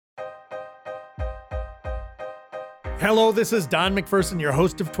Hello, this is Don McPherson, your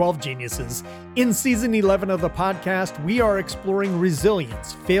host of 12 Geniuses. In season 11 of the podcast, we are exploring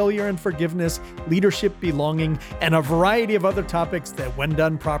resilience, failure and forgiveness, leadership, belonging, and a variety of other topics that, when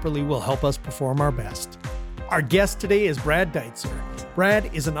done properly, will help us perform our best. Our guest today is Brad Deutser.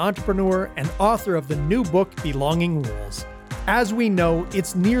 Brad is an entrepreneur and author of the new book, Belonging Rules. As we know,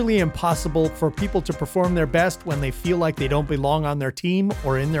 it's nearly impossible for people to perform their best when they feel like they don't belong on their team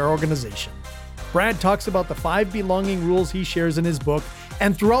or in their organization. Brad talks about the 5 belonging rules he shares in his book,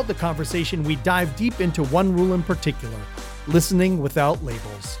 and throughout the conversation, we dive deep into one rule in particular, listening without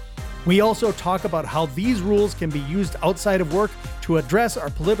labels. We also talk about how these rules can be used outside of work to address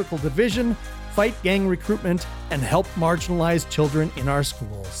our political division, fight gang recruitment, and help marginalized children in our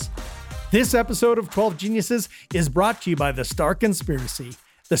schools. This episode of 12 Geniuses is brought to you by The Star Conspiracy.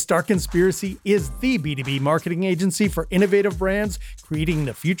 The Star Conspiracy is the B2B marketing agency for innovative brands creating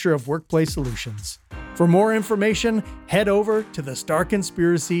the future of workplace solutions. For more information, head over to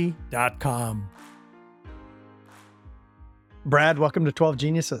thestarconspiracy.com. Brad, welcome to 12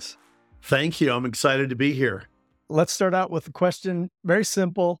 Geniuses. Thank you. I'm excited to be here. Let's start out with a question. Very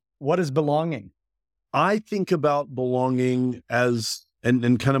simple. What is belonging? I think about belonging as,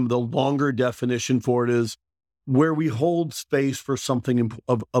 and kind of the longer definition for it is, where we hold space for something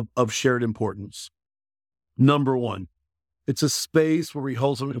of shared importance. Number one, it's a space where we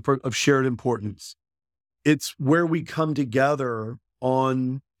hold something of shared importance. It's where we come together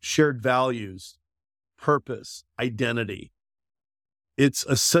on shared values, purpose, identity. It's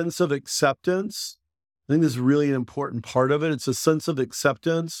a sense of acceptance. I think this is really an important part of it. It's a sense of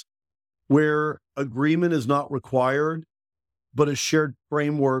acceptance where agreement is not required, but a shared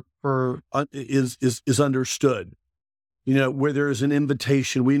framework is understood. You know, where there is an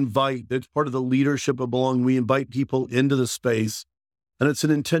invitation, we invite, that's part of the leadership of belonging. We invite people into the space, and it's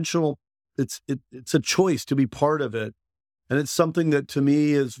an intentional, it's a choice to be part of it. And it's something that to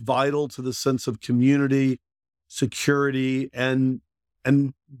me is vital to the sense of community, security, and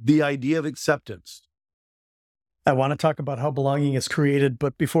the idea of acceptance. I want to talk about how belonging is created,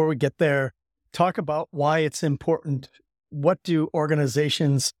 but before we get there, talk about why it's important. What do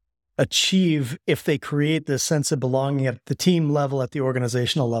organizations achieve if they create this sense of belonging at the team level, at the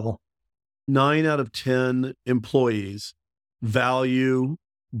organizational level? 9 out of 10 employees value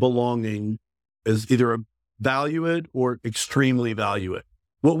belonging as either value it or extremely value it.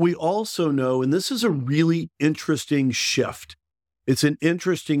 What we also know, and this is a really interesting shift, it's an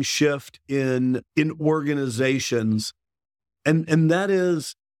interesting shift in organizations, and that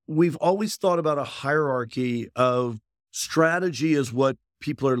is, we've always thought about a hierarchy of strategy is what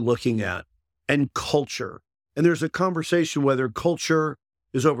people are looking at, and culture. And there's a conversation whether culture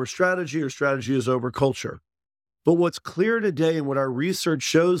is over strategy or strategy is over culture. But what's clear today and what our research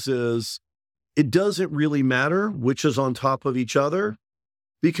shows is it doesn't really matter which is on top of each other,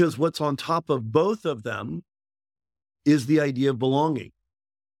 because what's on top of both of them is the idea of belonging.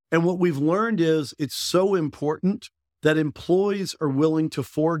 And what we've learned is it's so important that employees are willing to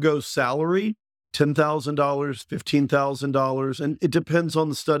forego salary, $10,000, $15,000, and it depends on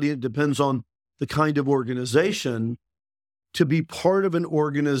the study, it depends on the kind of organization, to be part of an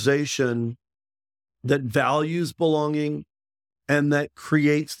organization that values belonging and that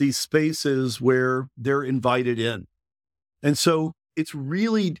creates these spaces where they're invited in. And so it's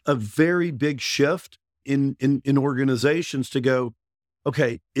really a very big shift in organizations to go,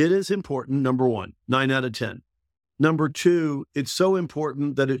 okay, it is important, number one, 9 out of 10. Number two, it's so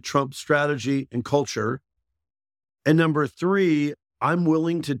important that it trumps strategy and culture. And number three, I'm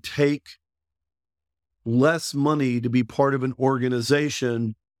willing to take less money to be part of an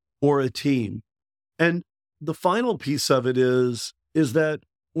organization or a team. And the final piece of it is that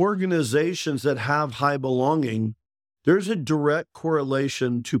organizations that have high belonging, there's a direct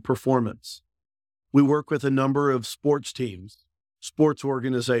correlation to performance. We work with a number of sports teams, sports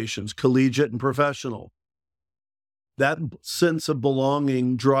organizations, collegiate and professional. That sense of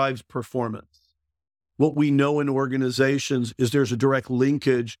belonging drives performance. What we know in organizations is there's a direct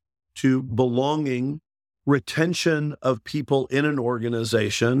linkage to belonging, retention of people in an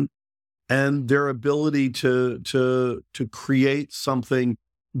organization, and their ability to create something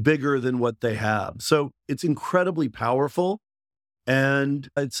bigger than what they have. So it's incredibly powerful, and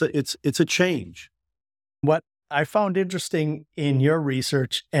it's a change. What I found interesting in your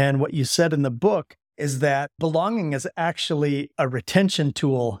research and what you said in the book is that belonging is actually a retention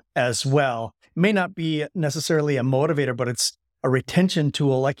tool as well. It may not be necessarily a motivator, but it's a retention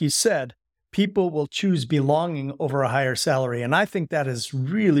tool. Like you said, people will choose belonging over a higher salary. And I think that is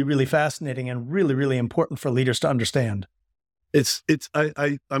really, really fascinating and really, really important for leaders to understand.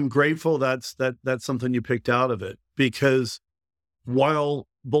 I'm grateful that's something you picked out of it, because while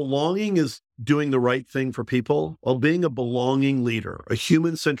belonging is doing the right thing for people, while being a belonging leader, a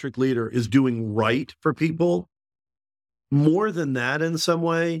human-centric leader is doing right for people, more than that in some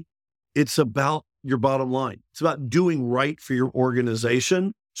way, it's about your bottom line. It's about doing right for your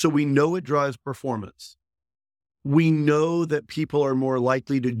organization. So we know it drives performance. We know that people are more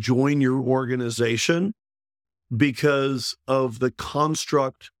likely to join your organization because of the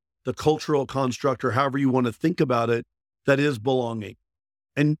construct, the cultural construct, or however you want to think about it, that is belonging.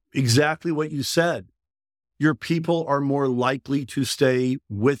 And exactly what you said, your people are more likely to stay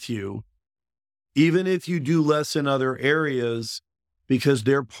with you, even if you do less in other areas, because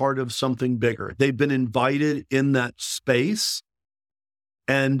they're part of something bigger. They've been invited in that space,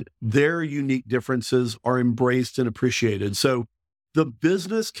 and their unique differences are embraced and appreciated. So the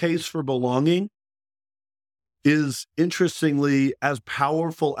business case for belonging is interestingly as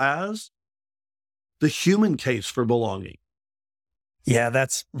powerful as the human case for belonging. Yeah,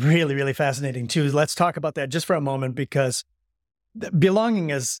 that's really, really fascinating too. Let's talk about that just for a moment, because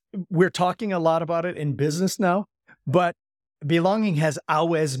belonging we're talking a lot about it in business now, but belonging has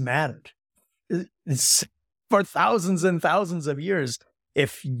always mattered. It's for thousands and thousands of years.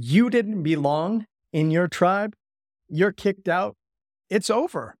 If you didn't belong in your tribe, you're kicked out. It's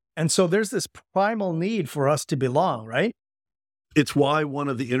over. And so there's this primal need for us to belong, right? It's why one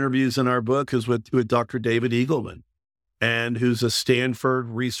of the interviews in our book is with Dr. David Eagleman, and who's a Stanford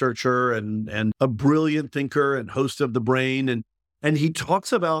researcher and a brilliant thinker and host of The Brain. And he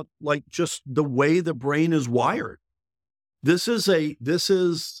talks about like just the way the brain is wired. This is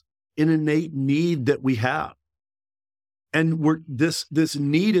an innate need that we have. And this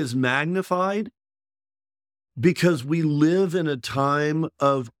need is magnified because we live in a time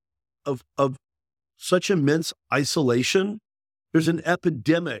of such immense isolation. There's an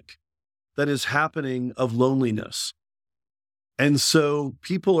epidemic that is happening of loneliness. And so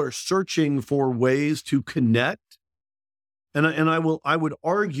people are searching for ways to connect. And I would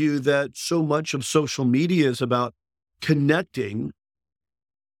argue that so much of social media is about connecting,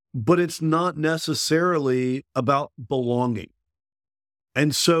 but it's not necessarily about belonging.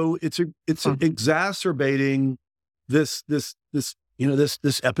 And so it's exacerbating this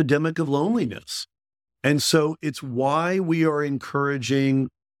epidemic of loneliness. And so it's why we are encouraging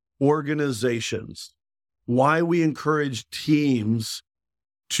organizations, why we encourage teams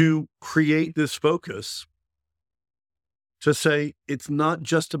to create this focus to say it's not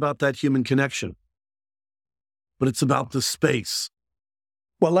just about that human connection, but it's about the space.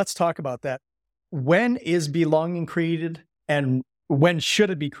 Well, let's talk about that. When is belonging created and when should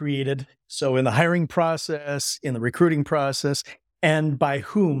it be created? So in the hiring process, in the recruiting process, and by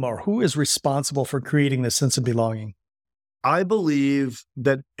whom or who is responsible for creating this sense of belonging? I believe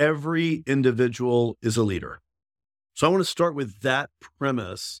that every individual is a leader. So I want to start with that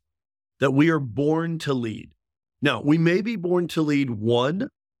premise that we are born to lead. Now, we may be born to lead one,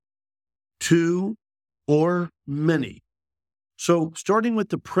 two, or many. So starting with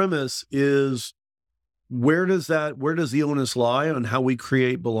the premise is, where does the onus lie on how we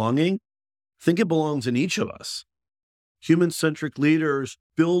create belonging? I think it belongs in each of us. Human-centric leaders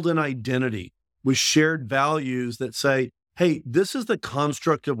build an identity with shared values that say, hey, this is the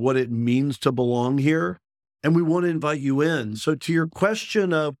construct of what it means to belong here, and we want to invite you in. So to your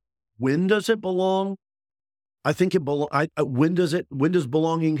question of when does it belong? I think when does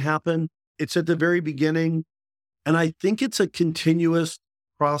belonging happen? It's at the very beginning. And I think it's a continuous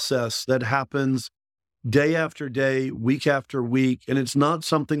process that happens day after day, week after week. And it's not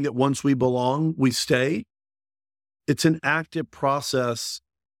something that once we belong, we stay. It's an active process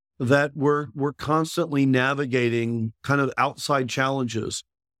that we're constantly navigating kind of outside challenges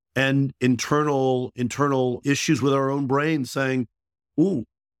and internal issues with our own brain saying, ooh,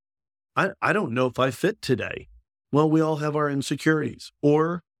 I don't know if I fit today. Well, we all have our insecurities,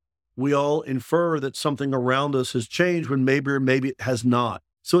 or we all infer that something around us has changed when maybe it has not.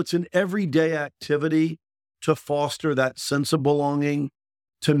 So it's an everyday activity to foster that sense of belonging,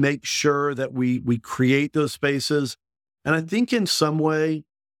 to make sure that we create those spaces. And I think in some way,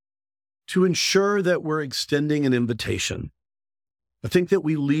 to ensure that we're extending an invitation. I think that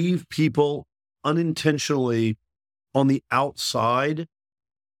we leave people unintentionally on the outside,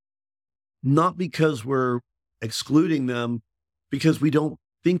 not because we're excluding them, because we don't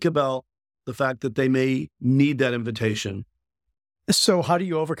think about the fact that they may need that invitation. So how do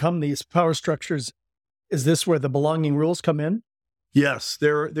you overcome these power structures? Is this where the belonging rules come in? Yes,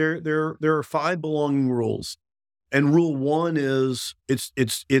 there are 5 belonging rules. And rule 1 is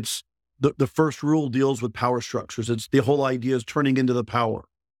the first rule deals with power structures. It's the whole idea is turning into the power.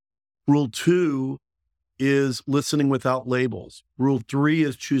 Rule 2 is listening without labels. Rule 3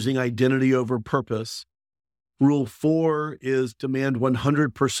 is choosing identity over purpose. Rule 4 is demand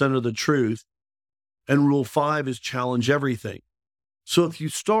 100% of the truth. And rule 5 is challenge everything. So if you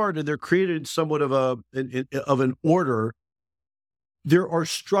start, and they're created somewhat of an order, there are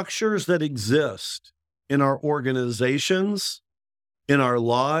structures that exist in our organizations, in our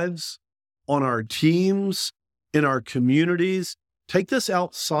lives, on our teams, in our communities. Take this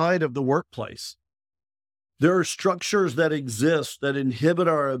outside of the workplace. There are structures that exist that inhibit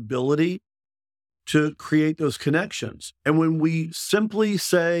our ability to create those connections. And when we simply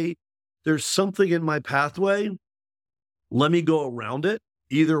say, there's something in my pathway, let me go around it,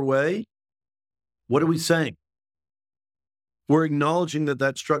 either way, what are we saying? We're acknowledging that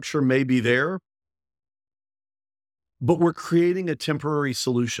that structure may be there, but we're creating a temporary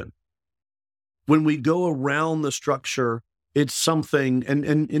solution. When we go around the structure, it's something,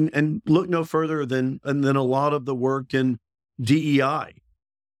 and look no further than a lot of the work in DEI,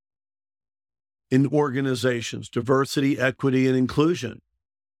 in organizations, diversity, equity, and inclusion.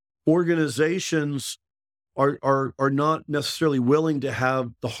 Organizations are not necessarily willing to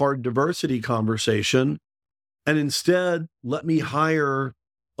have the hard diversity conversation, and instead, let me hire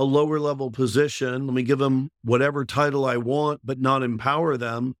a lower level position, let me give them whatever title I want, but not empower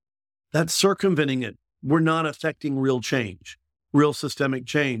them. That's circumventing it. We're not affecting real change, real systemic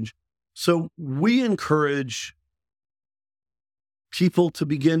change. So we encourage people to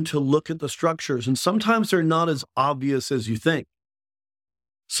begin to look at the structures, and sometimes they're not as obvious as you think.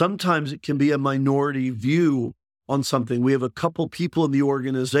 Sometimes it can be a minority view on something. We have a couple people in the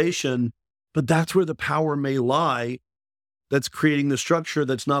organization, but that's where the power may lie, that's creating the structure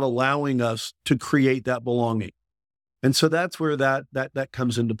that's not allowing us to create that belonging. And so that's where that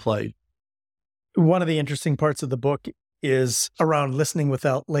comes into play. One of the interesting parts of the book is around listening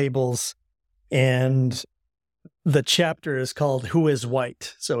without labels, and the chapter is called Who is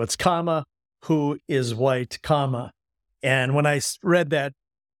White? So it's comma, who is white, comma. And when I read that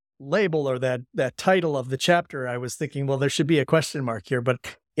label or that title of the chapter, I was thinking, well, there should be a question mark here, but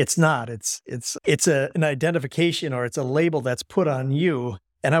it's not. It's an identification, or it's a label that's put on you.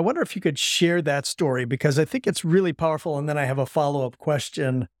 And I wonder if you could share that story, because I think it's really powerful. And then I have a follow-up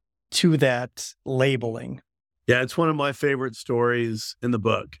question to that labeling. Yeah, it's one of my favorite stories in the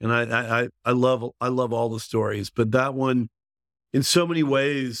book. And I love all the stories, but that one in so many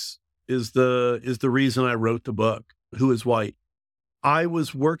ways is the reason I wrote the book, Who is White? I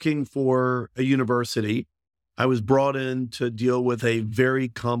was working for a university. I was brought in to deal with a very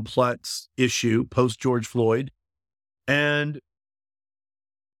complex issue post George Floyd. And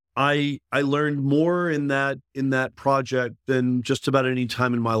I learned more in that project than just about any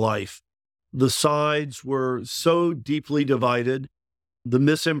time in my life. The sides were so deeply divided. The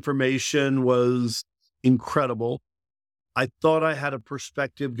misinformation was incredible. I thought I had a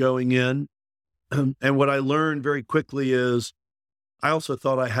perspective going in. And what I learned very quickly is I also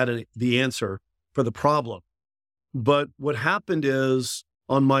thought I had the answer for the problem. But what happened is,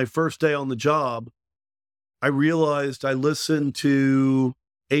 on my first day on the job, I realized I listened to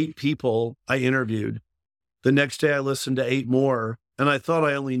 8 people I interviewed. The next day I listened to 8 more, and I thought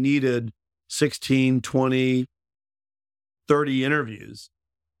I only needed 16, 20, 30 interviews.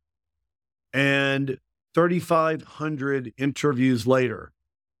 And 3,500 interviews later,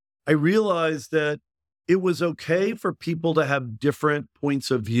 I realized that it was okay for people to have different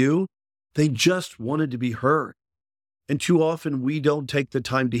points of view. They just wanted to be heard. And too often we don't take the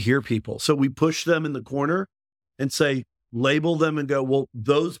time to hear people. So we push them in the corner and say, label them and go, well,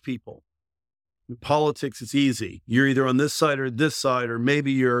 those people. In politics, it's easy. You're either on this side, or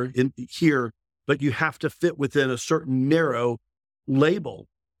maybe you're in here, but you have to fit within a certain narrow label.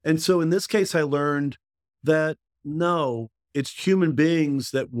 And so in this case, I learned that no, it's human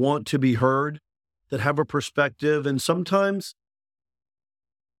beings that want to be heard, that have a perspective. And sometimes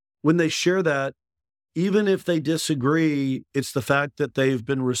when they share that, even if they disagree, it's the fact that they've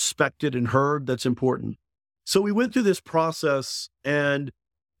been respected and heard that's important. So we went through this process, and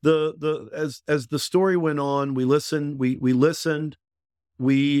as the story went on, we listened,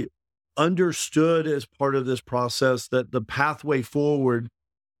 we understood as part of this process that the pathway forward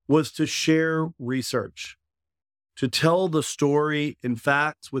was to share research, to tell the story in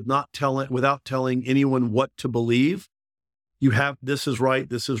facts without telling anyone what to believe. This is right,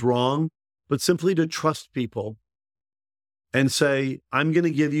 this is wrong, but simply to trust people and say, I'm going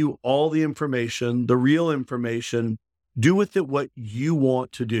to give you all the information, the real information. Do with it what you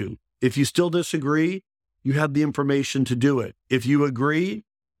want to do. If you still disagree, you have the information to do it. If you agree,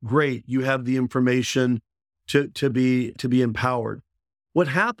 great, you have the information to be empowered. What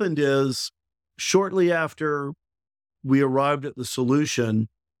happened is, shortly after we arrived at the solution,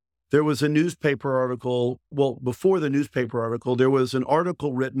 there was a newspaper article. Well, before the newspaper article, there was an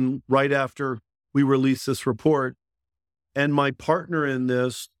article written right after we released this report. And my partner in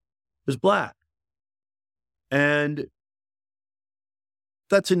this is Black. And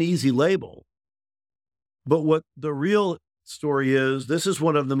that's an easy label. But what the real story is, this is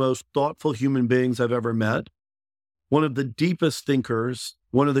one of the most thoughtful human beings I've ever met, one of the deepest thinkers,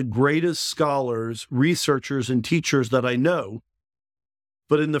 one of the greatest scholars, researchers, and teachers that I know.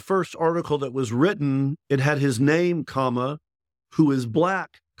 But in the first article that was written, it had his name, comma, who is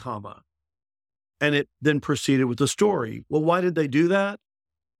Black, comma. And it then proceeded with the story. Well, why did they do that?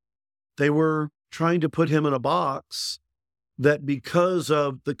 They were trying to put him in a box that because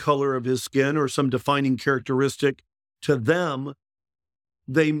of the color of his skin or some defining characteristic to them,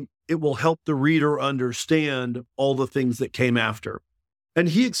 it will help the reader understand all the things that came after. And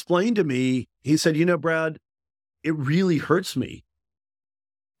he explained to me, he said, Brad, it really hurts me.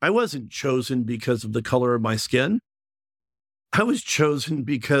 I wasn't chosen because of the color of my skin. I was chosen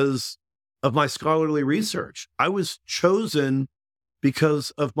because of my scholarly research. I was chosen because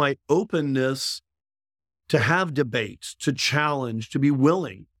of my openness to have debates, to challenge, to be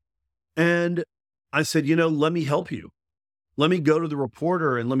willing. And I said, let me help you. Let me go to the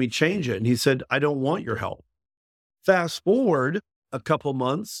reporter and let me change it. And he said, I don't want your help. Fast forward a couple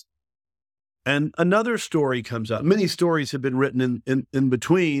months and another story comes out. Many stories have been written in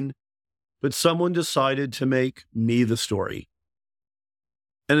between, but someone decided to make me the story.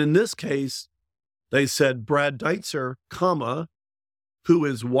 And in this case, they said Brad Deutser, comma, who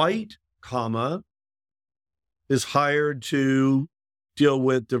is white, comma, is hired to deal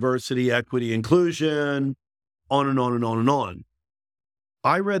with diversity, equity, inclusion, on and on and on and on.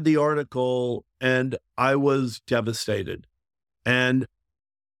 I read the article and I was devastated. And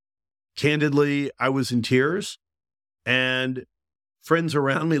candidly, I was in tears. And friends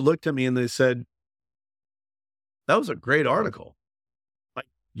around me looked at me and they said, that was a great article. Like,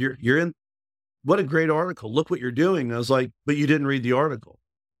 you're in, what a great article. Look what you're doing. And I was like, but you didn't read the article.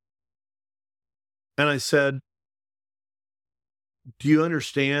 And I said, do you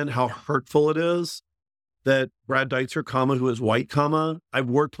understand how hurtful it is that Brad Deutser, comma, who is white, comma, I've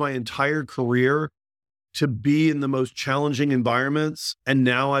worked my entire career to be in the most challenging environments, and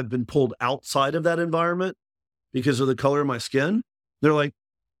now I've been pulled outside of that environment because of the color of my skin? They're like,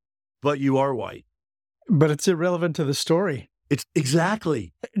 but you are white. But it's irrelevant to the story. It's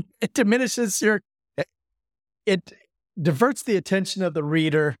exactly. It diminishes it diverts the attention of the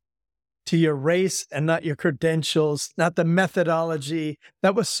reader to your race and not your credentials, not the methodology.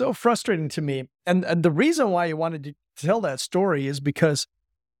 That was so frustrating to me. And the reason why I wanted to tell that story is because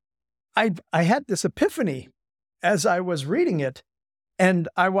I had this epiphany as I was reading it. And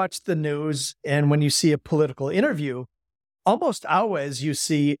I watched the news, and when you see a political interview, almost always you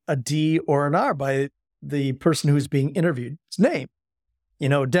see a D or an R by the person who's being interviewed's name.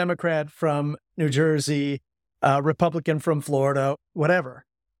 Democrat from New Jersey, Republican from Florida, whatever.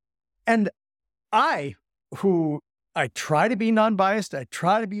 And I try to be non-biased, I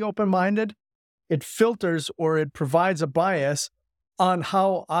try to be open-minded, it filters or it provides a bias on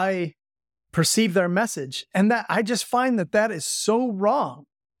how I perceive their message. And that I just find that is so wrong,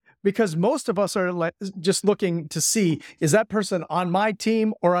 because most of us are just looking to see, is that person on my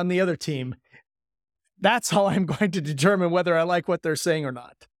team or on the other team? That's how I'm going to determine whether I like what they're saying or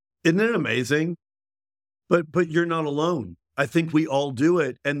not. Isn't it amazing? But you're not alone. I think we all do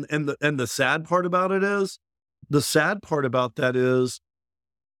it. And the sad part about that is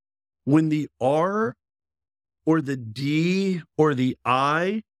when the R or the D or the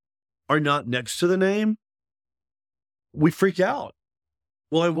I are not next to the name, we freak out.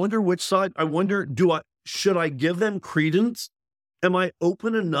 Well, I wonder which side. I wonder, should I give them credence? Am I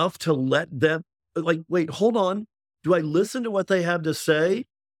open enough to let them, wait, hold on. Do I listen to what they have to say?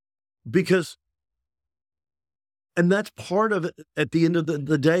 And that's part of it. At the end of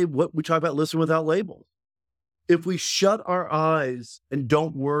the day, what we talk about, listen without labels. If we shut our eyes and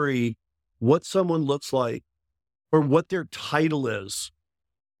don't worry what someone looks like or what their title is,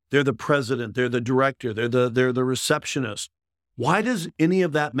 they're the president, they're the director, they're the receptionist. Why does any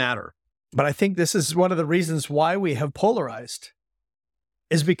of that matter? But I think this is one of the reasons why we have polarized,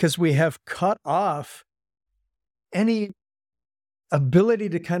 is because we have cut off any ability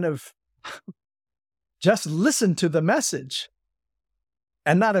to kind of just listen to the message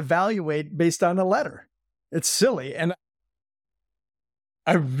and not evaluate based on a letter. It's silly. And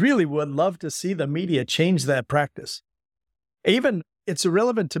I really would love to see the media change that practice. Even it's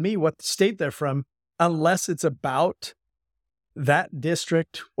irrelevant to me what state they're from, unless it's about that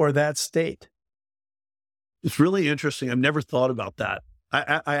district or that state. It's really interesting. I've never thought about that.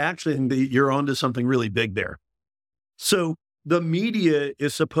 I actually think that you're onto something really big there. So the media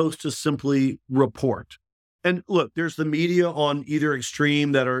is supposed to simply report. And look, there's the media on either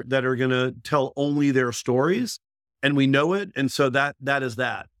extreme that are going to tell only their stories, and we know it. And so that is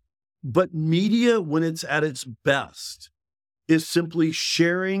that. But media, when it's at its best, is simply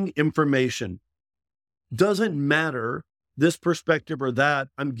sharing information. Doesn't matter this perspective or that.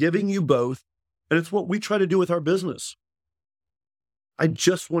 I'm giving you both. And it's what we try to do with our business. I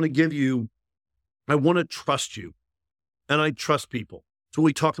just want to give you, I want to trust you. And I trust people. So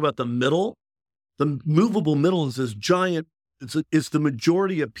we talked about the middle. The movable middle is this giant, it's the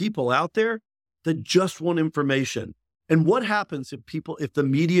majority of people out there that just want information. And what happens if the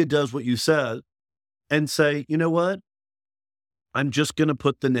media does what you said and say, you know what? I'm just going to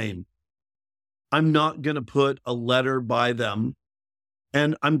put the name. I'm not going to put a letter by them.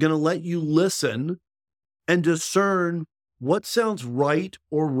 And I'm going to let you listen and discern what sounds right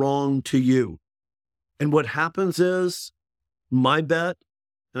or wrong to you. And what happens is, my bet,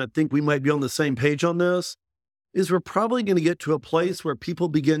 and I think we might be on the same page on this, is we're probably going to get to a place where people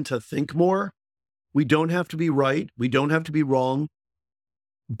begin to think more. We don't have to be right. We don't have to be wrong.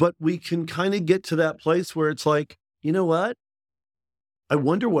 But we can kind of get to that place where it's like, you know what? I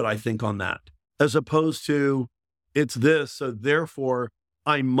wonder what I think on that. As opposed to, it's this, so therefore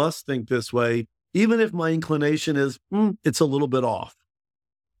I must think this way, even if my inclination is, it's a little bit off.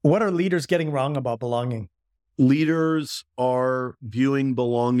 What are leaders getting wrong about belonging? Leaders are viewing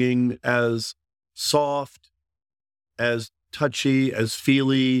belonging as soft, as touchy, as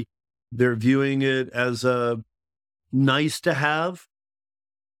feely. They're viewing it as a nice to have.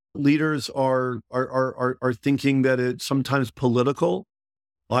 Leaders are thinking that it's sometimes political.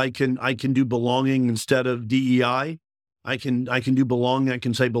 I can do belonging instead of DEI. I can do belonging. I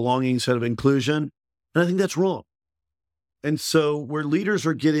can say belonging instead of inclusion. And I think that's wrong. And so where leaders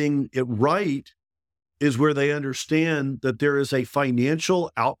are getting it right is where they understand that there is a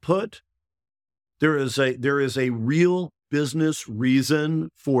financial output. There is a real business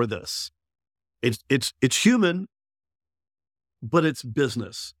reason for this. It's human, but it's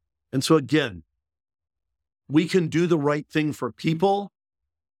business. And so again, we can do the right thing for people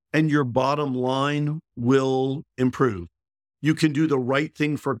and your bottom line will improve. You can do the right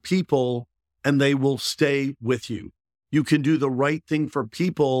thing for people and they will stay with you. You can do the right thing for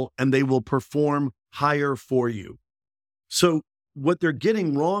people and they will perform higher for you. So what they're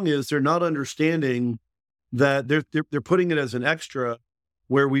getting wrong is they're not understanding that they're putting it as an extra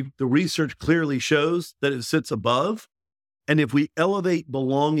where the research clearly shows that it sits above. And if we elevate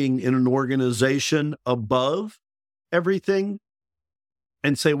belonging in an organization above everything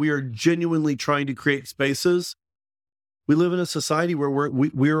and say we are genuinely trying to create spaces, we live in a society where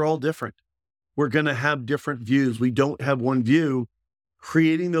we're all different. We're going to have different views. We don't have one view.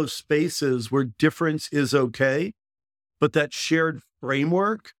 Creating those spaces where difference is okay, but that shared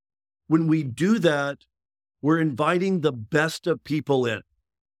framework, when we do that, we're inviting the best of people in.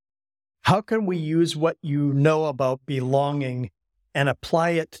 How can we use what you know about belonging and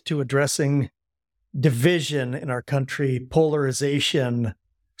apply it to addressing division in our country, polarization,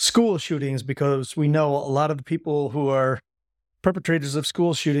 school shootings? Because we know a lot of the people who are perpetrators of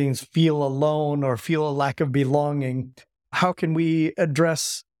school shootings feel alone or feel a lack of belonging. How can we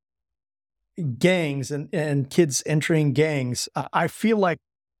address gangs and kids entering gangs? I feel like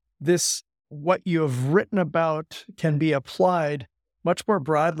what you have written about can be applied much more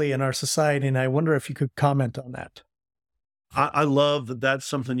broadly in our society, and I wonder if you could comment on that. I love that that's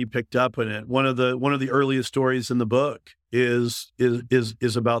something you picked up in it. One of the earliest stories in the book is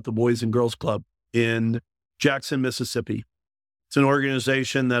about the Boys and Girls Club in Jackson, Mississippi. It's an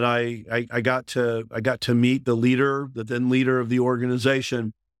organization that I got to meet the then leader of the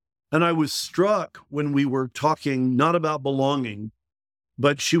organization. And I was struck when we were talking not about belonging,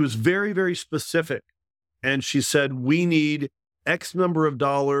 but she was very, very specific. And she said, we need X number of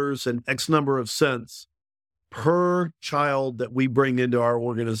dollars and X number of cents per child that we bring into our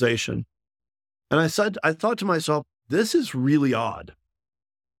organization. And I thought to myself, this is really odd.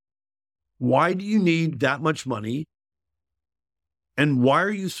 Why do you need that much money? And why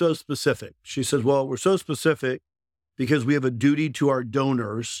are you so specific? She says, well, we're so specific because we have a duty to our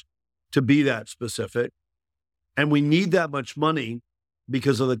donors to be that specific. And we need that much money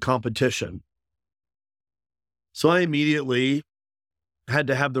because of the competition. So I immediately had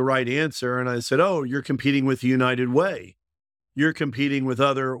to have the right answer. And I said, oh, you're competing with the United Way. You're competing with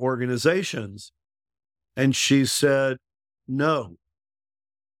other organizations. And she said, no,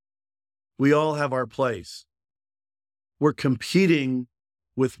 we all have our place. We're competing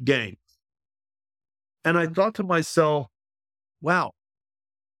with gangs. And I thought to myself, wow,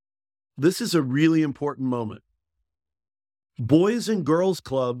 this is a really important moment. Boys and girls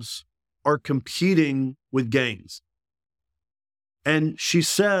clubs are competing with gangs. And she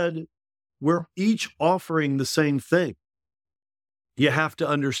said, we're each offering the same thing. You have to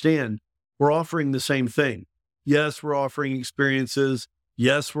understand, we're offering the same thing. Yes, we're offering experiences.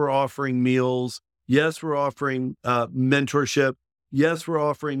 Yes, we're offering meals. Yes, we're offering mentorship. Yes, we're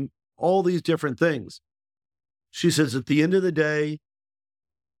offering all these different things. She says, at the end of the day,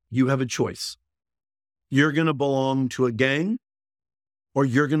 you have a choice. You're going to belong to a gang, or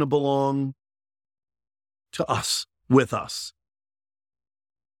you're going to belong to us, with us.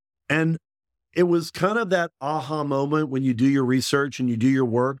 And it was kind of that aha moment when you do your research and you do your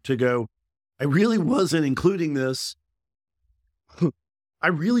work to go, I really wasn't including this. I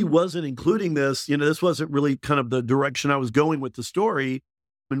really wasn't including this. This wasn't really kind of the direction I was going with the story.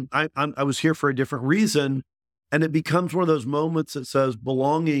 And I was here for a different reason. And it becomes one of those moments that says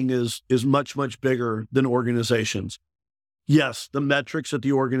belonging is much, much bigger than organizations. Yes, the metrics at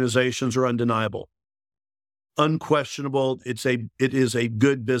the organizations are undeniable, unquestionable. It is a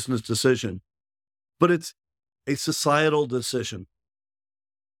good business decision, but it's a societal decision.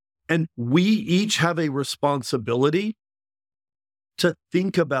 And we each have a responsibility to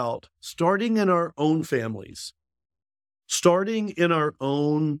think about, starting in our own families, starting in our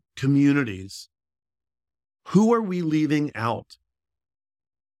own communities, who are we leaving out?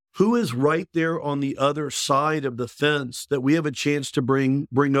 Who is right there on the other side of the fence that we have a chance to bring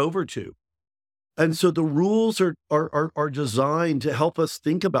over to? And so the rules are designed to help us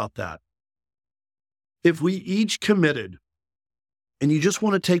think about that. If we each committed, and you just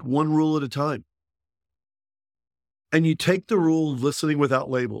want to take one rule at a time, and you take the rule of listening without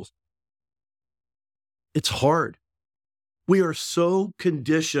labels, it's hard. We are so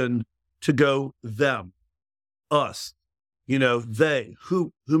conditioned to go them, us, they,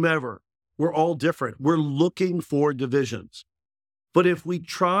 whomever. We're all different. We're looking for divisions. But if we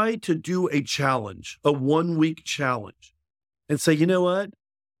try to do a challenge, a 1-week challenge, and say, you know what?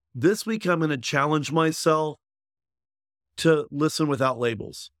 This week I'm going to challenge myself to listen without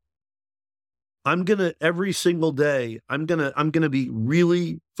labels. I'm going to, every single day, I'm going to be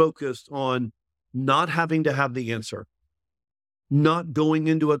really focused on not having to have the answer, not going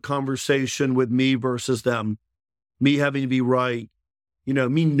into a conversation with me versus them, me having to be right,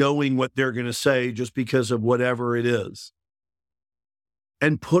 me knowing what they're going to say just because of whatever it is.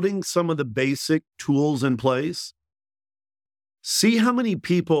 And putting some of the basic tools in place, see how many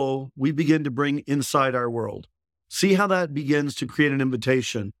people we begin to bring inside our world. See how that begins to create an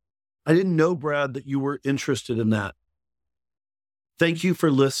invitation. I didn't know, Brad, that you were interested in that. Thank you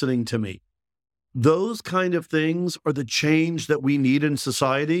for listening to me. Those kind of things are the change that we need in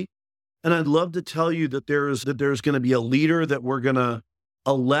society. And I'd love to tell you that there's going to be a leader that we're going to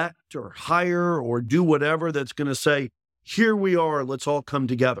elect or hire or do whatever that's going to say, here we are, let's all come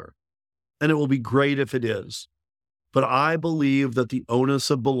together. And it will be great if it is. But I believe that the onus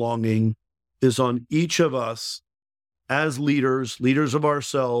of belonging is on each of us as leaders of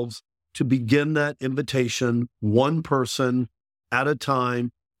ourselves, to begin that invitation, one person at a time,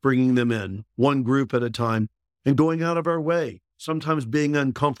 bringing them in, one group at a time, and going out of our way, sometimes being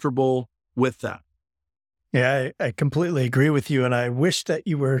uncomfortable with that. Yeah, I completely agree with you. And I wish that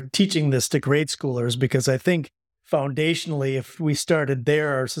you were teaching this to grade schoolers, because I think foundationally, if we started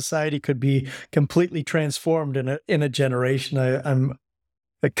there, our society could be completely transformed in a generation.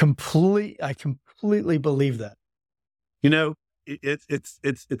 I completely believe that.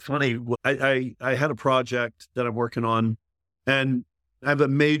 It's funny. I had a project that I'm working on, and I have a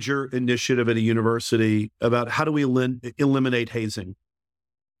major initiative at a university about how do we eliminate hazing?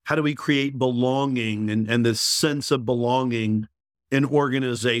 How do we create belonging and this sense of belonging in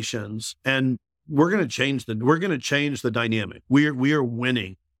organizations? And we're going to change the dynamic. We are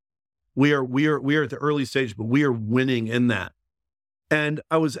winning. We are at the early stage, but we are winning in that. And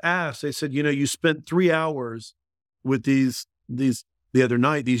I was asked, they said, you spent 3 hours with these the other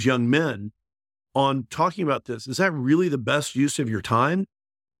night, these young men, on talking about this. Is that really the best use of your time?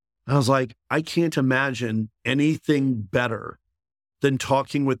 I was like, I can't imagine anything better than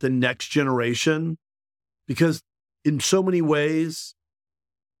talking with the next generation, because in so many ways,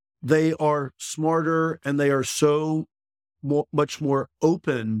 they are smarter and they are so much more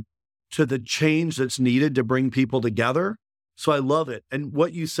open to the change that's needed to bring people together. So I love it. And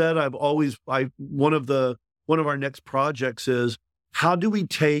what you said, one of our next projects is, how do we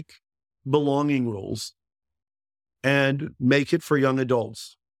take belonging rules and make it for young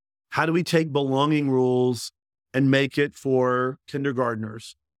adults? How do we take belonging rules and make it for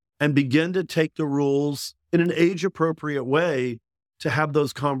kindergartners and begin to take the rules in an age-appropriate way to have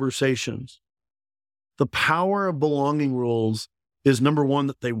those conversations. The power of belonging rules is, number one,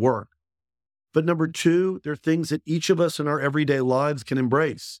 that they work. But number two, they're things that each of us in our everyday lives can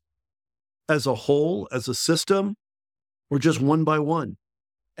embrace as a whole, as a system, or just one by one.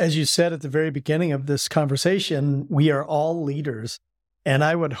 As you said at the very beginning of this conversation, we are all leaders. And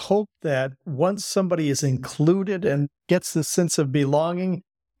I would hope that once somebody is included and gets the sense of belonging,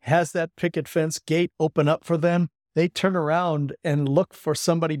 has that picket fence gate open up for them, they turn around and look for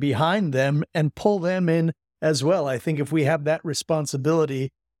somebody behind them and pull them in as well. I think if we have that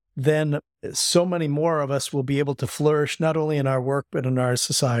responsibility, then so many more of us will be able to flourish, not only in our work, but in our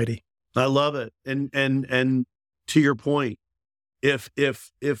society. I love it. And to your point, if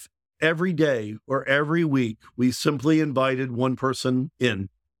every day or every week we simply invited one person in,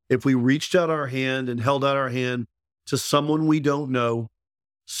 if we reached out our hand and held out our hand to someone we don't know,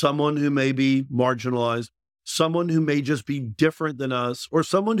 someone who may be marginalized, someone who may just be different than us, or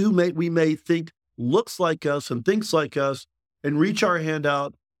someone who we may think looks like us and thinks like us, and reach our hand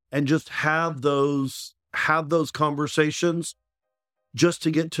out and just have those conversations just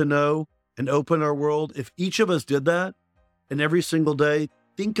to get to know and open our world. If each of us did that, and every single day,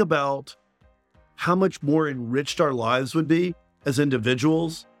 think about how much more enriched our lives would be as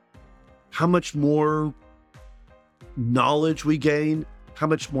individuals, how much more knowledge we gain, how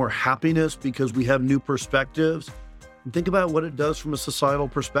much more happiness because we have new perspectives. And think about what it does from a societal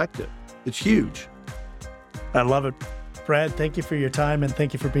perspective. It's huge. I love it. Brad, thank you for your time and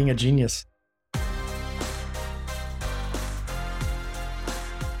thank you for being a genius.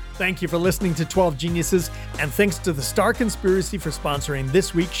 Thank you for listening to 12 Geniuses, and thanks to the Star Conspiracy for sponsoring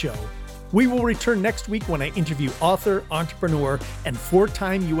this week's show. We will return next week when I interview author, entrepreneur, and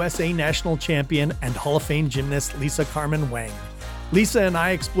 4-time USA national champion and Hall of Fame gymnast Lisa Carmen Wang. Lisa and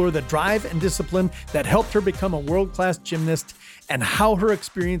I explore the drive and discipline that helped her become a world-class gymnast and how her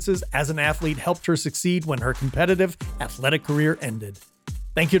experiences as an athlete helped her succeed when her competitive athletic career ended.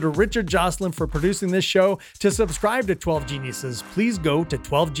 Thank you to Richard Jocelyn for producing this show. To subscribe to 12 Geniuses, please go to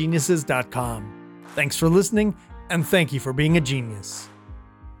 12geniuses.com. Thanks for listening, and thank you for being a genius.